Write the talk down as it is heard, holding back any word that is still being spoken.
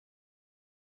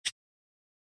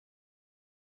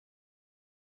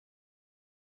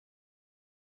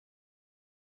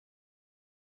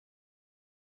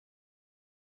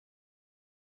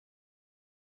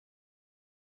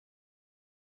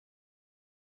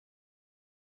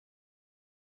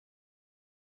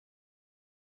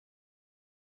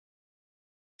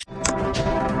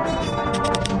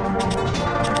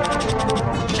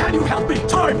Can you help me?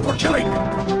 Time for killing!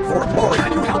 For glory!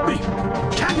 Can you help me?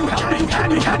 Can you help me? Can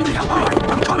you help me?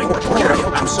 I'm coming for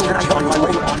glory! Absolutely!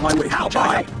 On my way! How can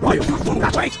I help? Why you fool?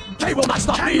 Wait! They will not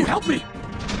stop me! Can you help me?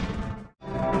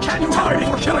 Can you help me?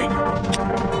 For killing!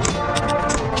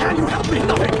 Can you help me?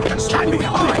 Nothing can stop me!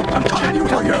 I'm coming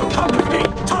for you! Come with me!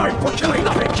 Time for killing!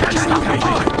 Nothing can stop me!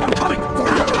 I'm coming for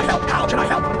you! How can I help? How can I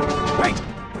help? Wait!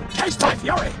 Taste my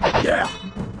fury! Yeah!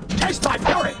 Taste my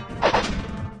fury!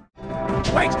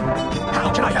 Wait! How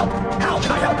can I help? How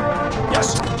can I help?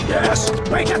 Yes! Yes!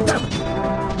 Wait at them!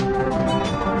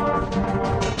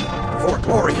 For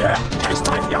glory! Yeah! Taste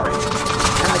my fury!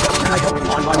 Can I help? Can I help you?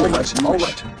 On my way! All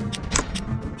right!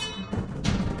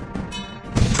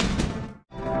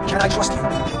 Can I trust you?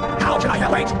 How can I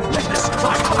help? Wait! Witness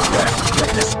my power! Yeah.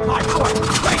 Witness my power!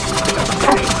 Wait!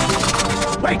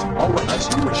 Wait! All right! As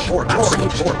you wish! For glory!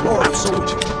 For glory!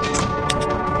 Absolute!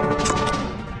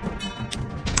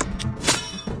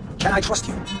 Can I trust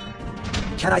you?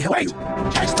 Can I help you?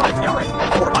 Taste my fury!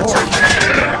 For glory!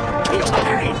 Feel the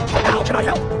pain! How can I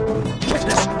help?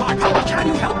 Witness my power! Can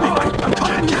you help me? I'm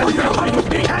coming for you!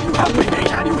 Can you help me?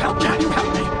 Can you help? Can you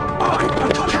help me?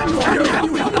 I'm coming for you! Can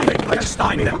you help me? It's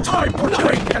time for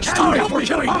killing! It's time for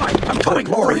killing! I'm coming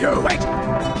for you! Wait!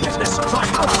 Witness my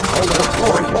power! Oh Lord,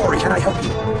 glory! Glory! Can I help you?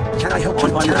 Can I help you?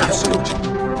 Can I absolute?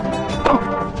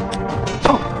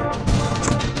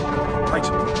 Right.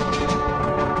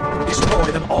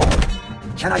 Destroy them all!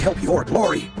 Can I help you? For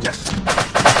glory! Yes!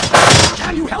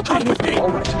 Can you help me? With me? All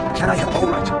right. Can I help? All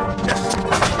right. Yes!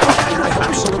 Can I help?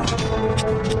 Absolute!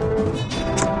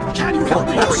 Can you help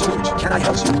me? Absolute! Can I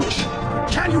help you?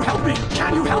 Can you help me?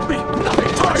 Can you help me?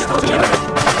 Nothing time for the enemy!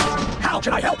 How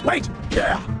can I help? Wait!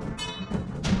 Yeah!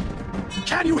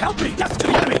 Can you help me? Yes, to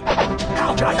the enemy!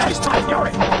 How can I help? Taste my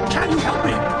fury! Can you help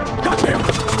me? Got him!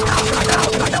 How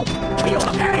can I help? Feel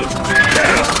the pain!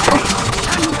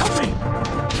 Can you help me?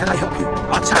 Can I help you?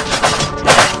 Attack!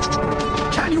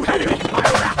 Can you help me?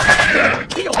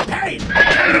 Feel the pain!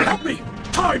 Can you help me?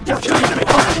 Time for the enemy!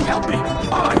 Can you help me?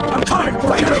 I'm time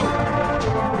for you!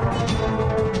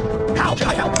 How can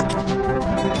I help?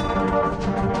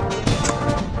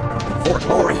 For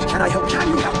glory! Can I help? Can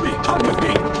you help me? Come with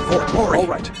me! For glory! All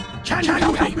right! Can you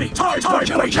help me? Time for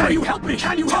killing! Can you help me?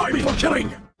 Can you help me? For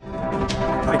killing!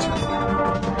 Right!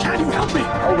 Can you help me?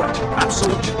 All right!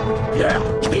 Absolute! Yeah!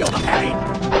 Feel the pain!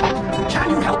 Can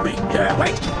you help me? Yeah!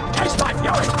 Wait! Taste my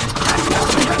fury! Can you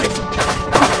help me?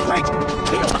 Wait!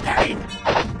 Feel the pain!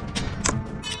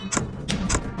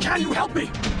 Can you help me?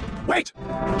 Wait!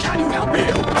 Can you help me?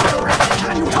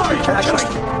 Can you help me? Can I trust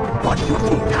you? What you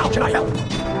fool? How can I help?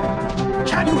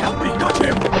 Can you help me? Got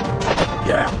him!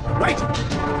 Yeah! Wait!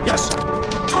 Yes!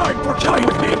 Time for killing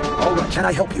with me! All right, can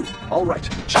I help you? All right,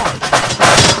 charge!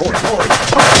 For glory!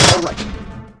 All right!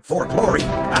 For glory!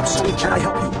 Absolute, can I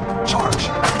help you? Charge!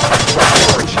 For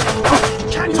glory!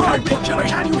 Can you help me? Killing?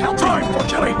 Can you help me? Time for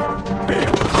killing!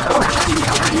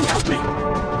 Can you help me?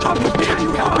 Come with me! Can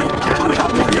you help me? Can you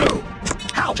help me? You!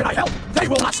 How can I help? They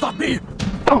will not stop me!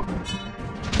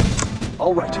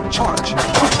 All right, charge!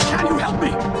 Can you help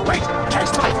me? Wait!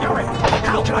 Taste my fury!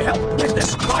 How can I help?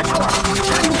 Witness my power!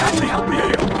 Can you help me? Help me!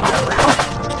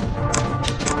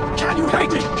 Can you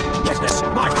help me? Witness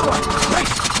my power! Wait!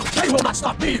 They will not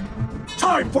stop me!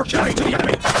 Time for killing to the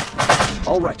enemy!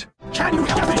 All right, can you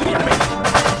help me to the enemy?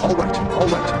 All right,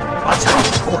 attack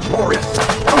for glory!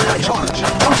 Charge!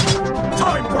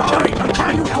 Time for killing!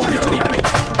 Can you help me to the enemy?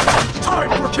 Time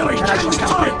for killing! Can you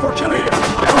time for killing?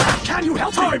 Can you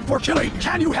help? Time for killing!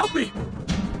 Can you help me?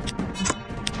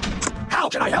 How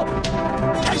can I help?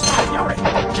 Taste my fury!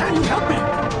 Can you help me?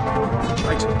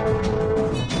 Right.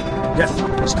 Yes,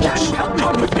 it's close. Can you help me?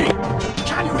 Come with me!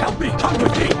 Can you help me? Come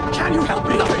with me! Can you help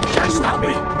me? Nothing! Can you help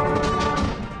me?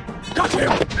 Got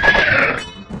him!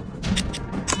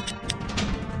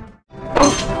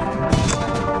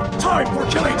 Time for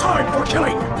killing! Time for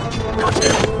killing! Got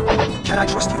him! Can I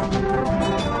trust you?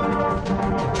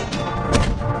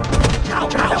 How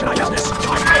can I help this? Can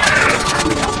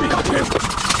you help me? Got him!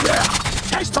 Yeah!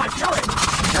 Taste my fury!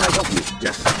 Can I help you?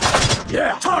 Yes!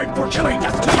 Yeah! Time for killing!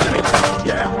 Yes, to the enemy!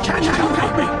 Yeah! Can you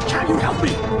help me? Can you help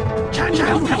me? Can you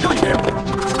help me? Got him!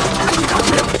 Can you help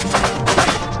him?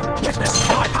 Witness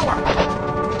my power!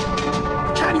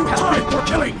 Can you help me? Time for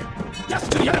killing! Yes,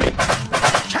 to the enemy!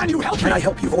 Can you help me? Can I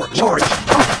help you? For charge!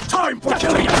 Time for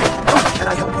killing! Can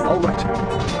I help you? All right!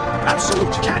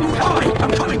 Absolute! Can you help me?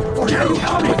 I'm coming for you!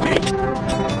 Come with me!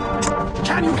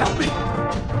 Can you help me?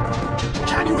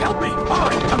 Can you help me?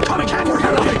 I'm coming for you!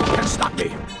 Nothing can stop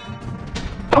me!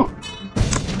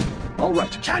 All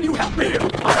right, can you help me? Can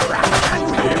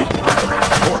you help me?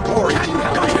 For glory! Can you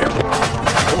help me?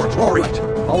 For glory!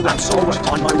 All right,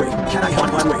 on my way!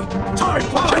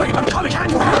 coming. Can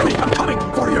you help me? I'm coming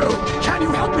for you. Can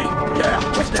you help me?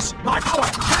 Yeah, witness my power.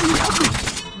 Can you help me?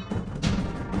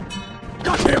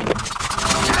 Got him.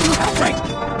 Can you help me?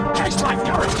 Taste my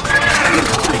fury. Can you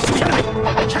help me to the enemy?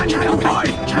 Can you help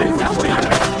me? Can you help the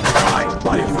enemy?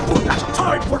 Why have you put that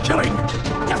time for killing?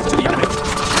 Death to the enemy.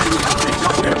 Can you help me?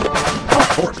 Got him.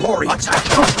 For glory. Attack.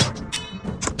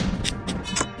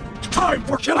 Time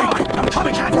for killing. I'm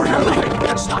coming. Can you help me?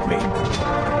 Can stop me.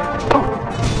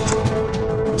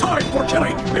 Time for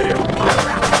killing.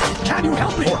 Can you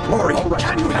help me? For glory.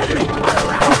 Can you help me?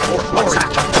 For glory.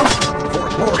 For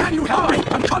glory. Can you help me?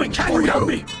 I'm coming. Can you help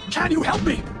me? Can you help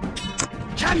me?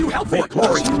 Can you help me? For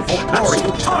glory. For glory.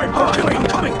 Time for killing. I'm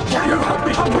coming. Can you help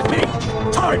me? Come with me.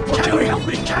 Time for killing. Help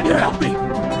me. Can you help me?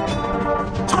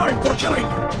 Time for killing.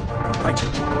 Right.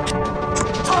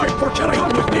 Time for killing.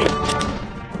 Come with me.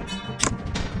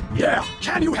 Yeah.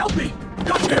 Can you help me?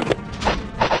 Got him.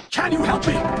 Can you help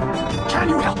me? Can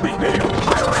you help me?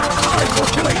 Time for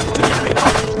killing to the enemy.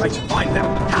 Right. Find them.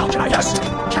 How can I? Yes.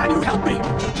 Can you help me?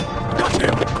 Got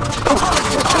him. Time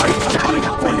for killing. Can you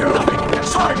help me?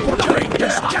 Time for killing.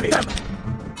 Yes. Get them.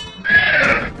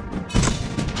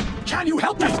 Can you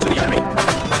help me to the enemy?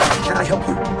 Can I help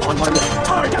you? On my way.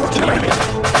 Time for killing.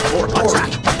 For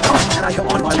attack. Can I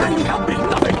help on my way? Can you help me?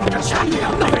 Nothing. Can you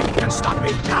help? Nothing can stop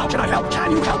me. How can I help?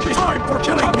 Can you help me? Time for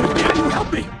killing. Come with me. Can you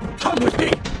help me? Come with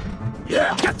me.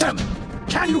 Yeah. Get them.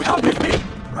 Can you help me?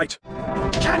 Right.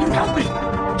 Can you help me?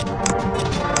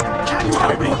 Can you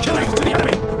help me? Killing to the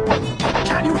enemy.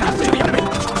 Can you help me? The enemy.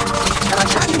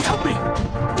 Can you help me?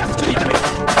 Death to the enemy.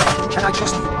 Can I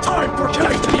trust you? Time for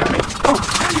killing to the enemy.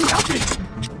 Can you help me?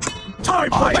 Time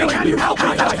for killing. Can you help me?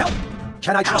 Can I help?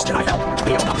 Can I trust you? Can I help?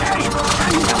 Feel the pain.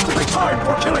 Can you help me? Time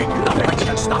for killing. Nothing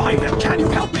can stop me. Can you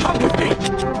help me? Come with me.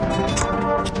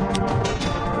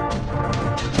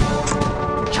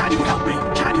 Can you help me?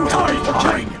 Can you help me? For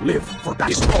killing. Live for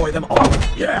battle. Destroy them all.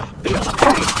 Yeah. Feel the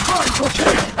pain. Time for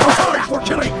killing. Time for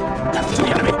killing. Death to the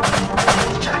enemy.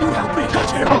 Can you help me? Got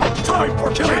him. Time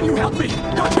for killing. Can you help me?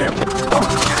 Got him.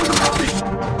 Can you help me?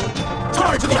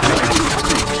 Time to the enemy. Can you help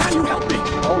me? Can you help me?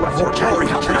 All right. For glory.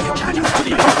 Can you help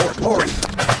me? For glory.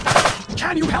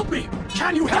 Can you help me?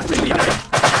 Can you help me? The enemy.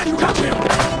 Can you help him?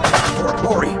 For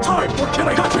glory. Time for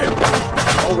killing. Got him.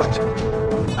 All right.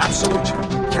 Absolute.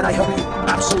 Can I help you?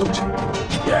 Absolute.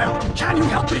 Yeah. Can you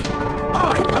help me?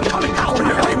 I'm coming. How can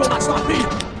you help me? Will not stop me.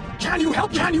 Can you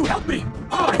help? Can you help me?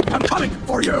 I'm coming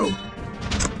for you.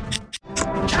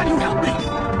 Can you help me?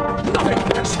 Nothing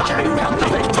can stop. Can you help?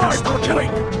 Nothing. Time for killing.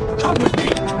 Come with me.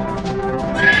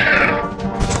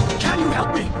 Can you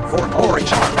help me? For glory.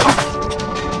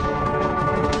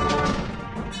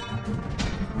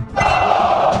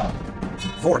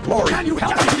 For glory. Can you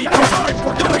help me? Time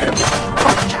for killing him.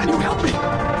 Can you help me?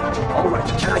 All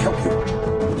right. Can I help you?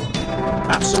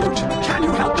 Absolute. Can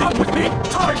you help me? Come with me.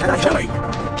 Time for killing.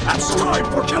 Absolute. Time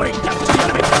for killing. Death to the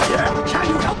enemy. Yeah. Can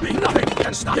you help me? Nothing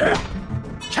can stop me.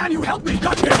 Can you help me?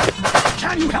 Got him.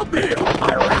 Can you help me?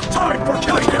 Time for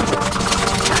killing him.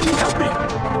 Can you help me?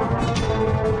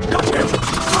 Got him.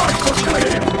 Time for killing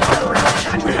him.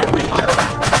 Can you help me?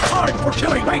 Time for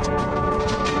killing. Wait.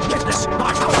 Witness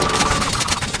my power.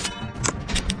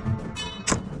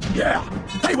 Yeah.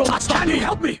 They will not stop. Can you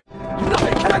help me?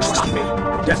 Nothing can stop me.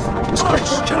 Death. Time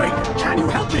for killing. Can you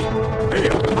help me?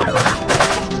 Feel my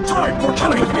wrath. Time for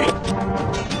killing me.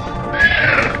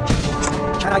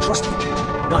 Can I trust you?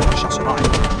 None shall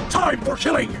survive. Time for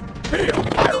killing. Feel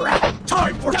my wrath.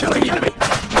 Time for killing the enemy.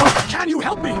 Can you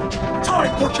help me?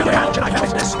 Time for killing. How can I help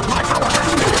this? My power.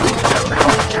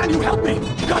 Can you help me?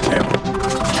 Got him.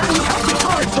 Can you help me?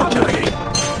 Time for killing me.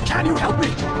 Can you help me?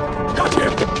 Got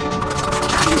him.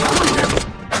 Can you help me?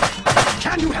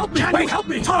 Can you help me? Can you help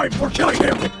me? Time for killing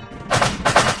him.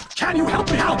 Can you help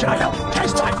me? How can I help?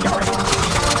 Taste my fury.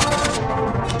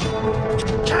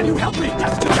 Can you help me?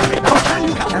 Death to the enemy. Can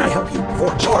you help me? Can I help you?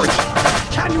 For charge.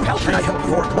 Can you help me? Can I help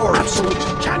you? For glory. Absolute.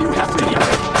 Can you help me? The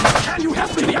enemy. Can you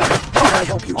help me? The enemy. Can I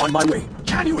help you? On my way.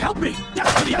 Can you help me?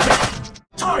 Death to the enemy.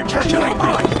 Time for killing me.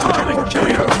 Time for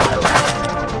killing you.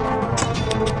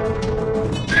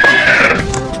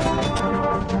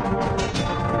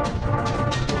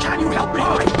 Can you help me?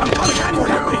 I'm coming. Can you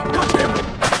help me? Got him.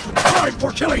 Time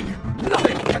for killing.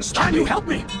 Nothing can stop me. Can you help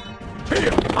me?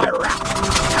 Feel my wrath.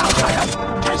 How can I help?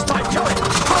 Taste my fury.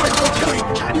 Time for killing.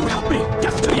 Can you help me?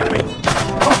 Death to the enemy.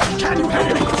 Can you help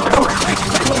me?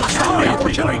 They will not stop me for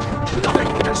killing. Nothing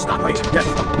can stop me. Yes,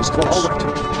 it's close. All right.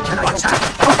 Can I attack?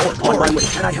 On my way.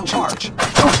 Can I help? Charge.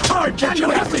 Time. Can you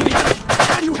help me? The enemy.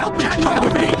 Can you help me? Can you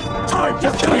help me? Time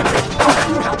for killing. Can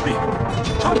you help me?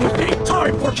 Come with me.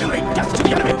 Time for killing. Death to the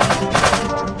enemy.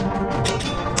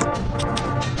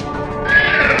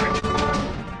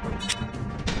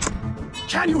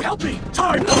 Can you help me?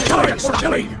 Time for killing! For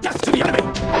killing! Death to the enemy!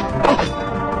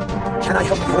 Can I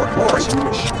help you for glory?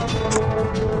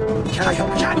 Can I help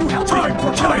you? Can you help me? Time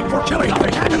for killing! For killing!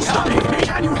 Nothing can stop me!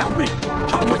 Can you help me?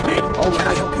 Come with me! Oh, can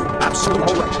I help you?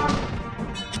 Absolutely!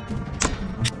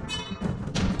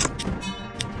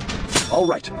 All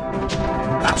right.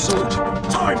 Absolute.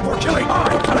 Time for killing.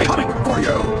 I'm coming for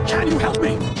you. Can you help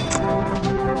me?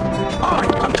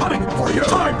 I'm coming for you.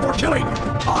 Time for killing.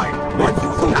 Want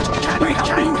you for that.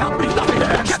 Can you help me? Nothing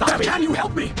can stop me. Can you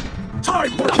help me?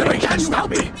 Time for killing. Can you help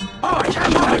me? I'm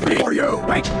coming for you.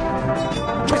 Wait.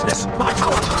 Witness my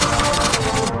power.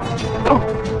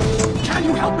 Can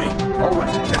you help me? All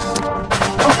right. Yes.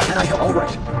 Can I help? All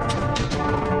right.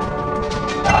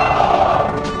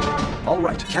 All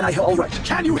right. Can I help? All right.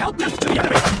 Can you help me? Death to the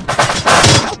enemy.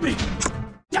 Help me.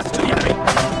 Death to the enemy.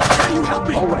 Can you help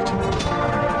me? All right.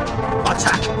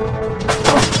 Attack.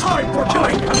 Time for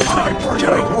killing. Time for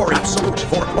killing. Glory. Absolute.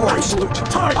 For glory. Absolute.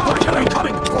 Time for killing.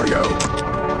 Coming for you.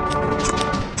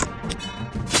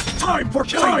 Time for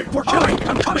killing. Time for killing.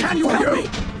 I'm coming. Can you help me?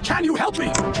 Can you help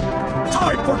me?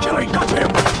 Time for killing. Got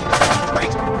him.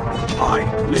 Wait.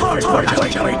 Time for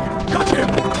killing. Got him.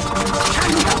 Can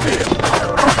you help me?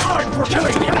 Time for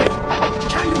killing the enemy.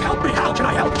 Can you help me? How can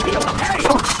I help? Feel the pain.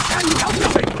 Can you help?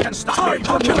 Nothing can stop me. Time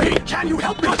for killing. Can you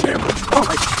help me? Got him.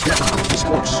 Yes, he's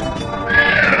close.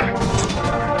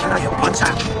 Can I help?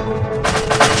 Attack.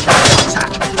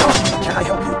 Attack. Can I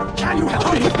help you? Can you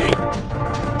help me?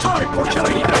 Time for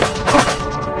killing the enemy.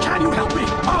 Can you help me?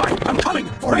 I'm coming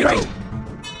for you.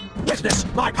 Witness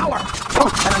my power.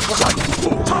 Can I trust you?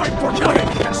 Time for killing.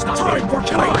 Can stop. Time for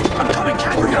killing. I'm coming.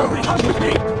 Can you help me? Come with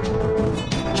me.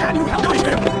 Can you help me?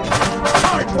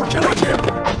 Time for killing him.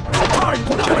 Time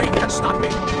for killing. Can stop me.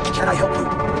 Can I help you?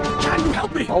 Can you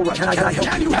help me? All right. Can I help?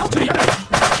 Can you help me?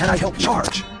 Can I help?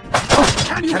 Charge.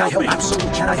 Can you help me?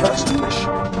 Absolutely. Can I help?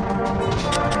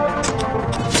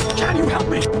 Can you help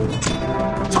me?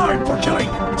 Time for killing.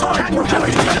 Time for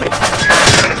killing the enemy.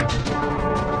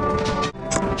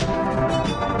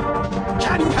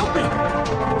 Can you help me?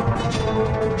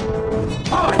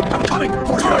 I'm coming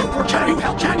for you. Can you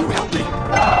help? Can you help me?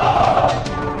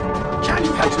 Can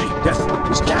you help me? Yes.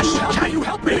 Can you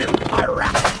help me?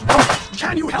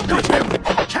 Can you help me?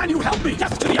 Can you help me?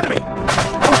 Death to the enemy.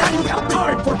 Can you help me?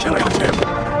 Time for killing him.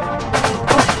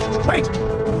 Wait.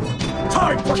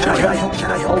 Time for killing. Can I help?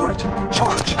 Can I help? All right.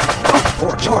 Charge.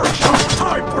 For charge.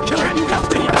 Time for killing. Can you help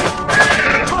the enemy?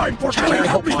 Time for killing. Can I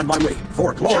help me? On my way.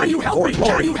 For glory. Can you help me?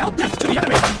 Can you help? Death to the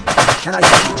enemy. Can I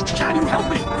help you? Can you help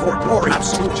me? For glory.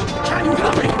 Absolute. Can you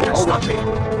help me? All right. Me.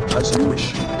 As you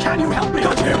wish. Can you help me?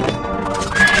 Got him.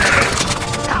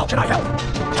 How can I help?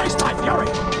 Taste my fury.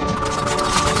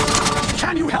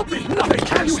 Can you help me? Nothing.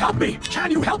 Can you help me?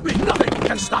 Can you help me? Nothing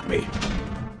can stop me.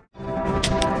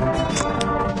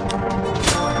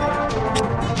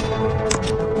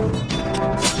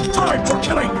 Time for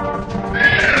killing.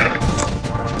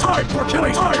 Time for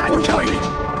killing. Time for killing.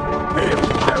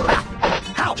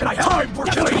 How can I help? Time for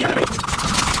killing the enemy.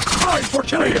 Time for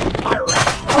killing him. How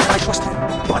can I trust you?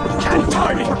 But can you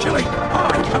time for killing?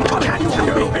 I'm coming. Can you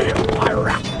help me? Can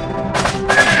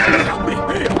you help me?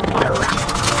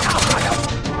 How can I help?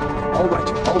 All right.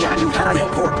 All right. Can I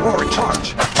help for glory? Charge.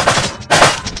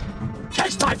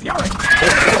 Taste my fury.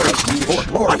 For glory. For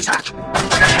glory. Attack.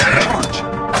 Charge.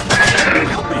 Can you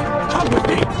help me? Come with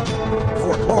me.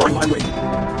 For glory. On my way.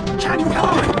 Can you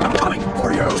help me? I'm coming for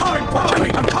you. Time for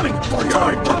killing. I'm coming for you.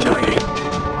 Time for killing.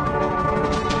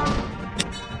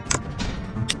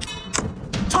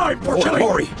 Time for killing.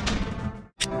 Glory.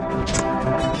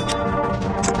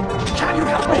 Can you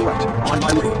help me? All right. On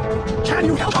my way. Can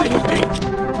you help me with me?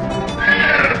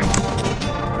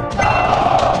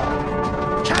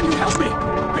 Can you help me?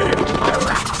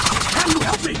 Can you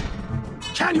help me?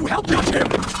 Can you help me? Him.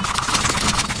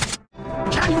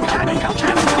 Can you help me? Can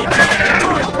you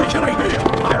help me? Killing me.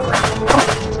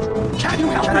 Can you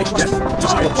help me? Yes.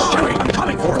 Time for killing. I'm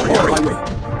coming for glory.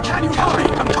 Can you help me?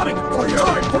 I'm coming for you.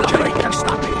 Time for killing. Can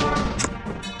stop me.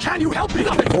 Can you help me?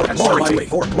 Nothing for glory.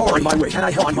 For glory. My way. Can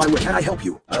I help on my way? Can I help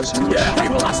you? As you wish. They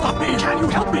will not stop me. Can you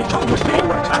help me? Come with me. All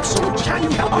right. Absolute. Can you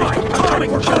help me? I'm coming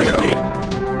for killing me.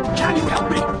 Can you help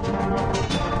me?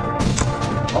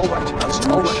 All right.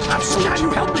 All right. Absolute. Can you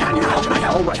help me? Can you help me?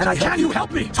 All right. Can you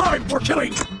help me? Time for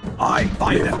killing. I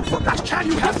find them for that. Can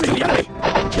you help me, the enemy?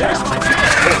 Yes, I can.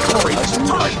 Glory.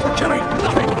 Time for killing.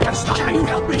 Nothing can stop. Can you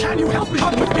help me? Can you help me?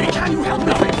 Come with me. Can you help me?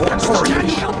 Nothing for glory. Can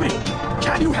you help me?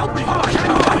 Can you help me? Can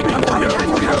you help me? I'm coming for you.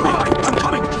 I'm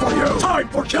coming for you. Time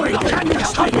for killing. Can you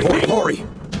help me? Glory.